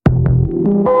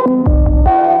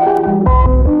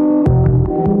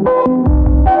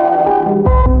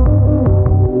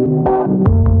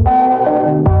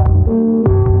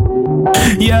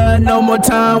Yeah, no more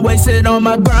time wasted on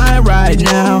my grind right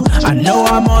now. I know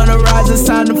I'm on the rise, it's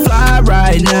time to fly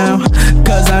right now.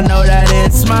 Cause I know that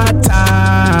it's my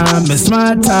time, it's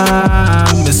my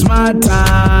time, it's my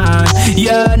time.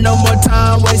 Yeah, no more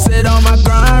time wasted on my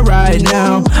grind right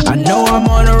now. I know I'm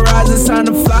on the rise, it's time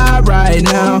to fly right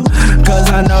now.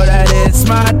 Cause I know that it's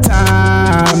my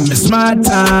time, it's my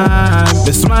time,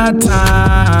 it's my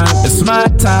time, it's my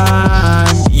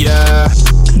time, yeah.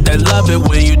 They love it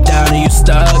when you down and you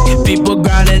stuck. People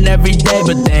grinding every day,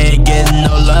 but they ain't getting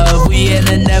no love. We in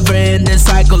a never-ending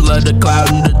cycle of the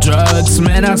cloud and the drugs.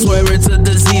 Man, I swear it's a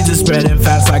disease, it's spreading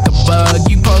fast like a bug.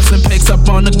 You posting pics up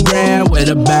on the gram with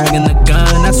a bag and a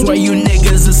gun. I swear you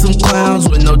niggas are some clowns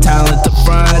with no talent to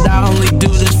front. I only do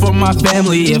this for my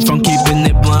family if I'm keeping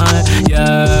it blunt,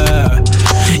 yeah.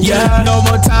 Yeah, no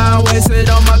more time wasted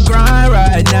on my grind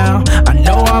right now. I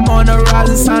know I'm on the rise,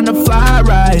 it's time to fly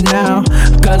right now.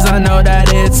 Cause I know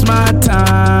that it's my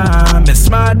time, it's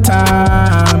my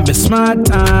time, it's my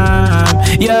time.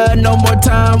 Yeah, no more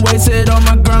time wasted on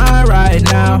my grind right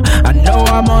now. I know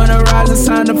I'm on the rise, it's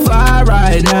time to fly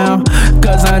right now.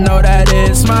 Cause I know that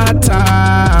it's my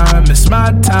time, it's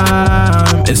my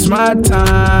time, it's my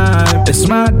time, it's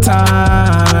my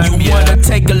time. You wanna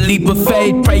take a leap of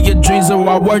faith, pray your dreams are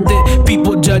all worth it.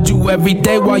 People judge you every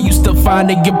day while you still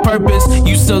finding your purpose.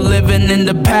 You still living in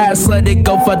the past, let it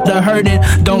go for the hurting.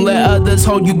 Don't let others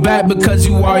hold you back because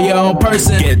you are your own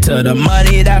person. Get to the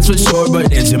money, that's for sure,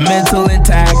 but is your mental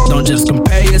intact? Don't just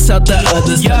compare yourself to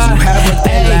others, cause you have what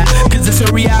they lack. Cause it's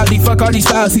a reality, fuck all these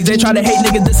fallacies. They try to hate,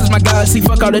 nigga, this is my galaxy.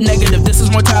 Fuck all the negative, this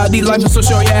is mortality. Life is so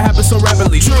short, yeah, it happens so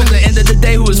rapidly. True, at the end of the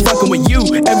day, who is fucking with you?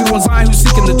 Everyone's lying who's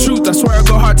seeking the truth. I swear I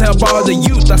go hard to help all the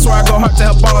youth. I swear I go hard to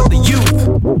help all the youth.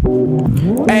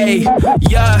 Ayy,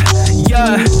 yeah,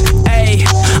 yeah, ayy.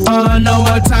 No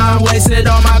more time wasted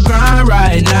on my grind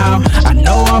right now. I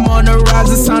know I'm on the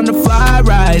rise, it's time to fly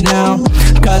right now.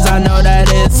 Cause I know that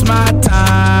it's my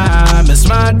time, it's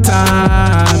my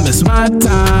time, it's my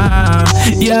time.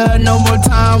 Yeah, no more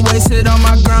time wasted on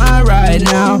my grind right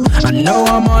now. I know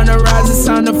I'm on the rise, it's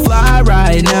time to fly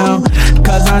right now.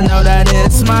 Cause I know that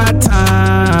it's my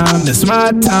time, it's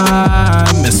my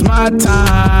time, it's my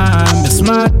time, it's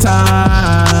my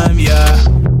time,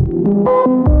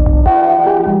 yeah.